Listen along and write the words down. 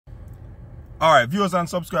Alright, viewers and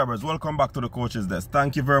subscribers, welcome back to the Coach's Desk.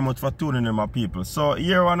 Thank you very much for tuning in, my people. So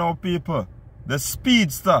here on our people, the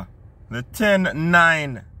speedster, the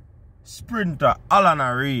 10-9 sprinter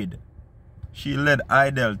Alana Reid. She led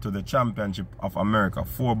Hydel to the Championship of America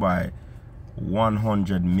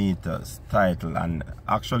 4x100 meters title, and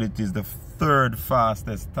actually it is the third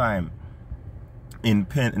fastest time in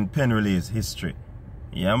pen relays history.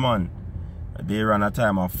 Yeah man, they ran a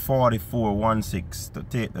time of 44.16 to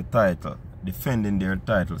take the title, defending their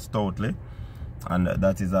title stoutly, and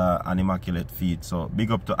that is an immaculate feat. So big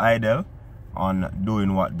up to Hydel on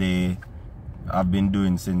doing what they have been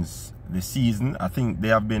doing since the season. I think they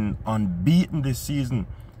have been unbeaten this season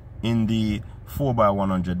in the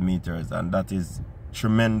 4x100 meters, and that is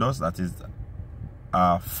tremendous. That is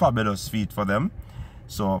a fabulous feat for them.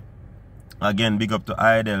 So again, big up to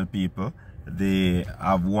Hydel, people. They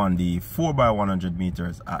have won the 4x100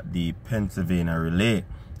 meters at the Pennsylvania Relay.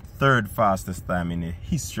 Third fastest time in the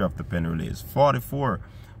history of the Penn Relays,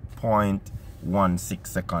 44.16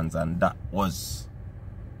 seconds, and that was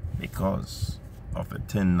because of the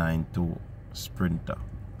 10.92 sprinter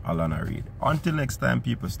Alana Reid. Until next time,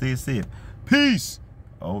 people, stay safe. Peace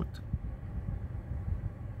out.